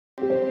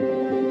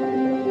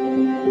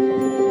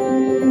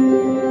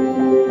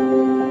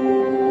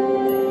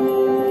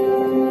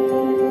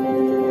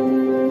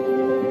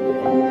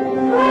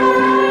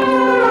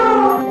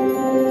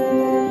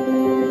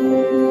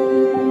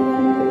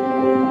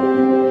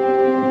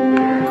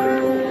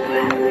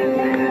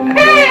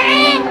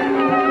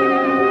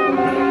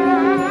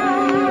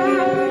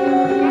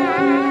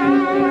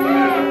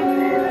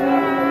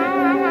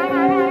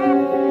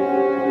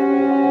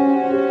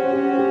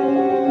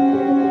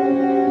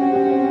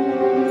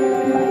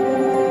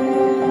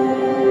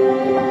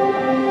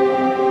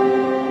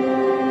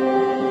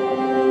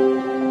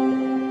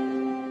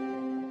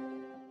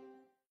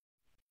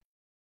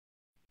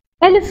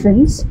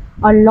Elephants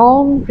are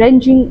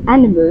long-ranging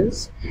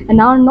animals and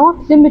are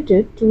not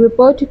limited to a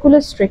particular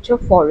stretch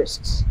of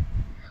forests.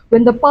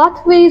 When the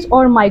pathways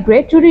or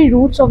migratory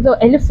routes of the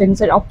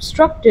elephants are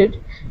obstructed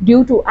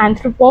due to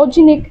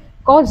anthropogenic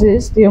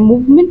causes, their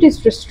movement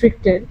is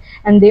restricted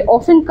and they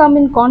often come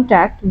in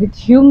contact with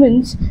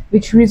humans,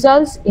 which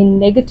results in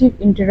negative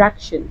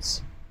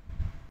interactions.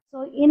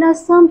 So in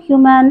Assam,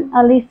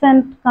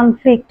 human-elephant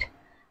conflict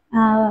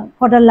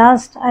for the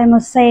last, I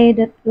must say,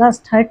 that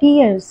last 30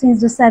 years,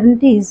 since the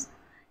 70s,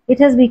 it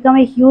has become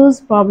a huge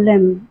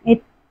problem.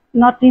 It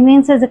not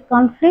remains as a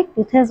conflict,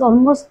 it has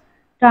almost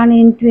turned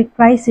into a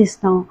crisis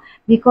now,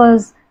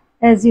 because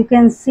as you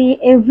can see,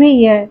 every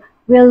year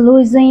we are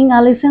losing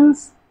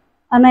elephants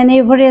on an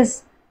average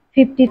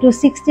 50 to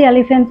 60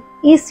 elephants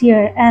each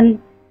year,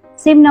 and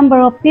same number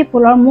of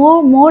people or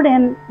more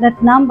than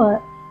that number.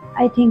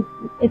 I think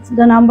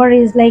the number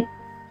is like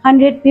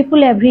 100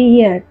 people every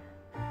year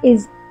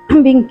is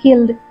being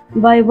killed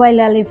by wild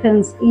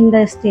elephants in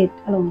the state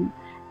alone.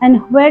 And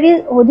where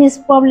is this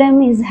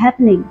problem is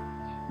happening?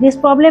 This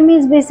problem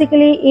is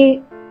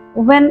basically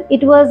when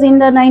it was in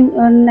the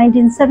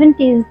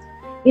 1970s,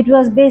 it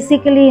was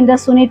basically in the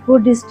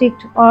Sonitpur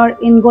district or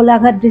in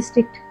Golaghat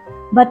district.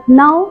 But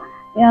now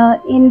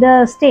in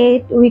the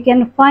state, we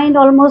can find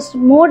almost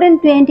more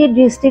than 20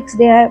 districts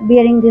they are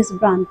bearing this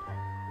brunt.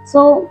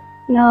 So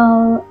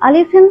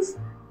elephants,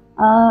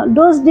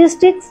 those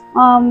districts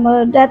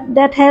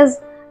that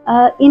has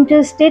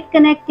interstate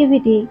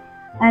connectivity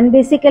and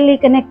basically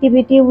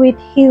connectivity with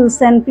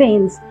hills and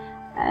plains.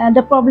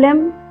 The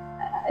problem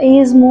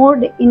is more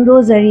in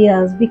those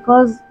areas,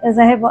 because as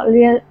I have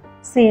earlier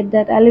said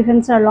that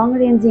elephants are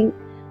long-ranging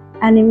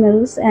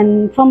animals,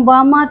 and from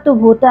Burma to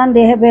Bhutan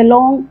they have a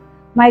long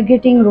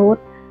migrating route.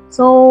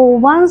 So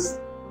once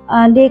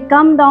they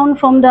come down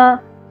from the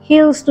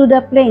hills to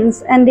the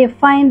plains and they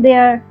find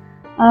their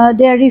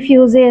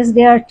refuges,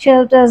 their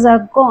shelters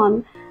are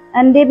gone,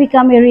 and they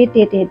become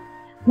irritated.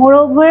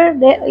 Moreover,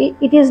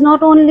 it is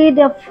not only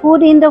the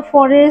food in the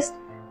forest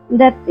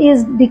that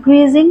is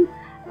decreasing,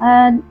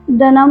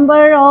 the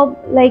number of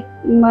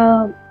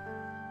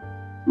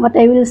what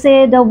I will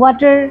say, the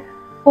water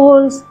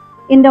holes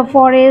in the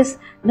forest,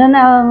 then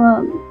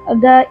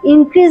the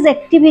increased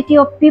activity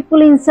of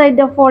people inside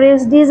the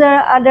forest, these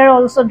are other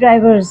also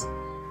drivers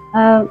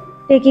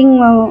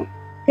taking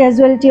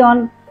casualty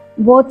on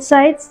both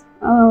sides,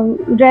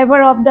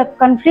 driver of the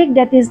conflict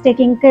that is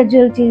taking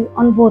casualty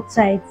on both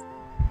sides.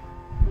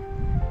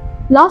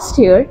 Last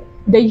year,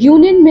 the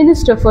Union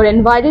Minister for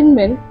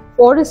Environment,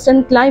 Forest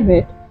and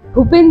Climate,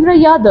 Bhupendra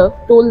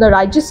Yadav, told the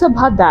Rajya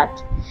Sabha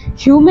that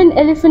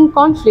human-elephant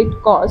conflict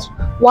caused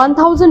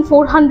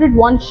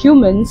 1,401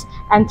 humans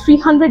and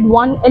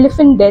 301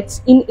 elephant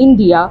deaths in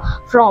India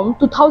from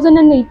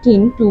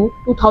 2018 to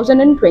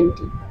 2020.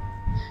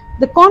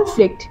 The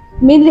conflict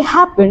mainly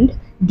happened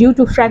due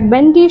to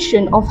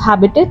fragmentation of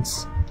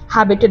habitats,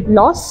 habitat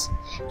loss,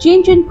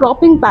 change in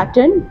cropping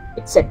pattern,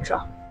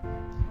 etc.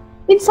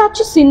 In such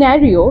a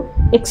scenario,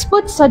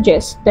 experts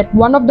suggest that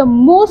one of the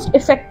most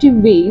effective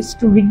ways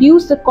to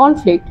reduce the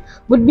conflict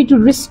would be to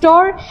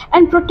restore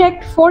and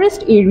protect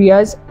forest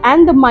areas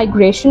and the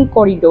migration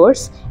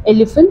corridors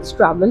elephants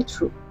travel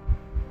through.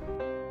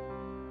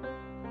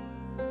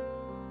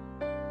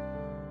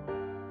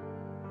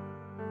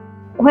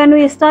 When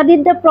we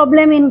studied the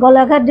problem in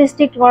Golaghat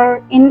district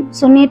or in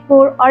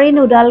Sonitpur or in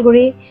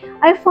Udalguri,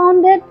 I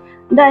found that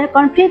the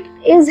conflict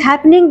is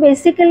happening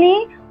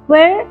basically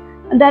where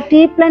the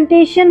tea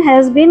plantation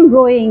has been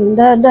growing.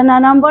 The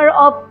number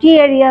of tea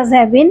areas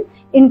have been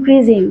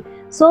increasing.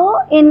 So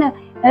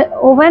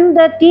when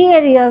the tea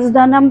areas,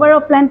 the number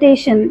of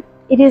plantation,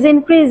 it is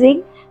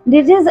increasing,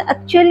 this is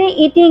actually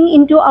eating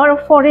into our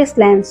forest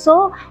land.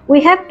 So we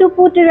have to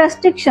put a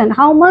restriction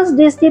how much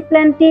this tea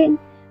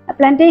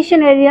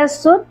plantation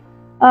areas should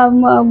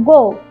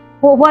go.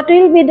 What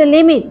will be the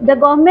limit? The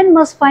government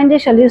must find a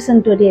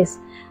solution to this.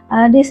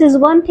 This is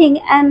one thing.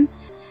 And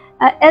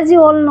as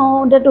you all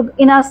know that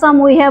in Assam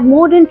we have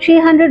more than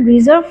 300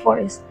 reserve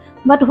forests.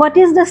 But what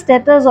is the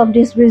status of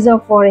this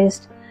reserve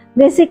forest?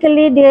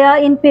 Basically they are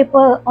in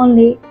paper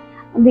only,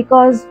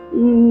 because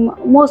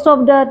most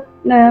of the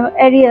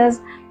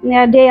areas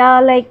they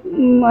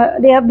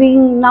are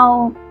being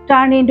now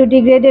turned into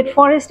degraded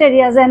forest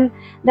areas, and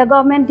the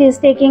government is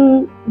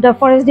taking, the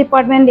forest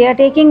department, they are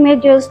taking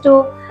measures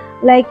to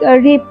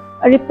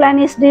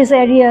replenish these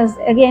areas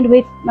again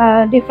with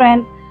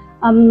different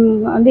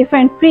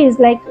trees,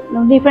 like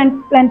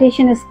different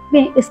plantation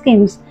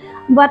schemes.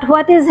 But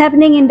what is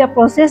happening in the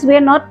process? We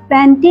are not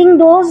planting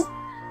those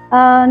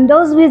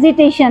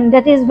vegetation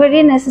that is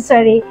very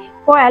necessary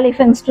for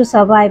elephants to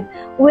survive.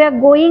 We are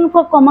going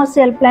for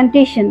commercial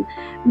plantation,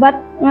 but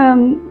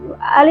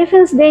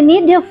elephants, they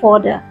need their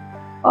fodder,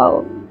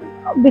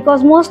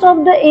 because most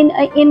of the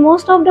in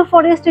most of the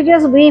forest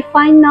areas we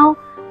find now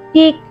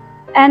teak,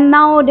 and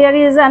now there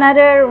is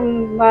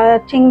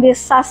another thing, this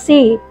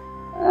sasi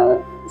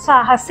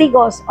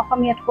gos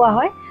Assamiyat koa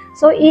hoy.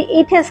 So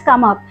it has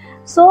come up.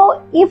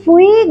 So if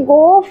we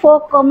go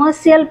for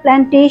commercial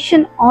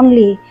plantation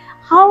only,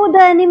 how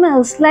the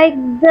animals like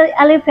the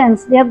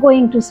elephants, they are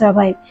going to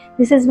survive?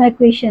 This is my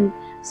question.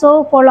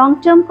 So for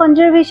long-term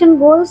conservation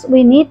goals,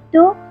 we need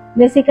to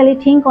basically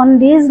think on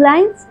these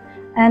lines,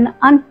 and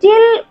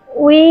until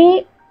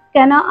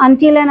and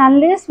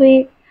unless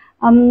we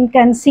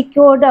can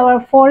secure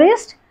our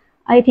forest,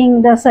 I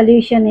think the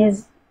solution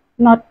is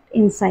not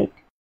in sight.